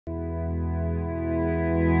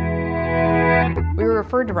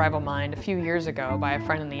referred to RivalMind a few years ago by a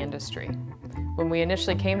friend in the industry. When we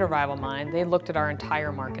initially came to RivalMind, they looked at our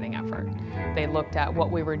entire marketing effort. They looked at what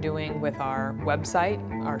we were doing with our website,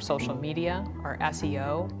 our social media, our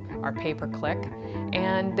SEO, our pay-per-click,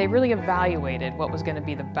 and they really evaluated what was going to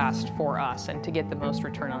be the best for us and to get the most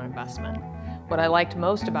return on investment. What I liked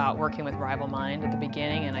most about working with RivalMind at the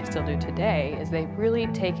beginning, and I still do today, is they really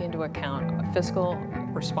take into account a fiscal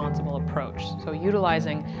responsible approach. So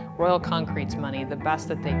utilizing Royal Concrete's money the best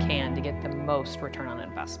that they can to get the most return on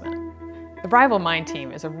investment. The RivalMind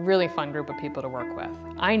team is a really fun group of people to work with.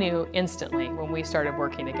 I knew instantly when we started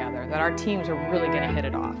working together that our teams were really going to hit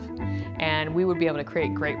it off and we would be able to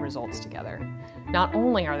create great results together. Not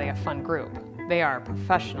only are they a fun group, they are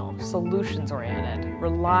professional, solutions-oriented,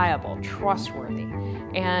 reliable, trustworthy,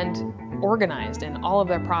 and organized in all of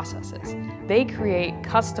their processes. They create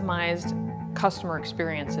customized customer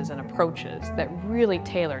experiences and approaches that really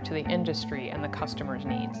tailor to the industry and the customer's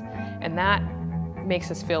needs. And that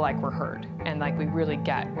makes us feel like we're heard and like we really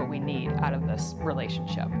get what we need out of this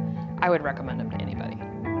relationship. I would recommend them to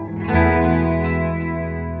anybody.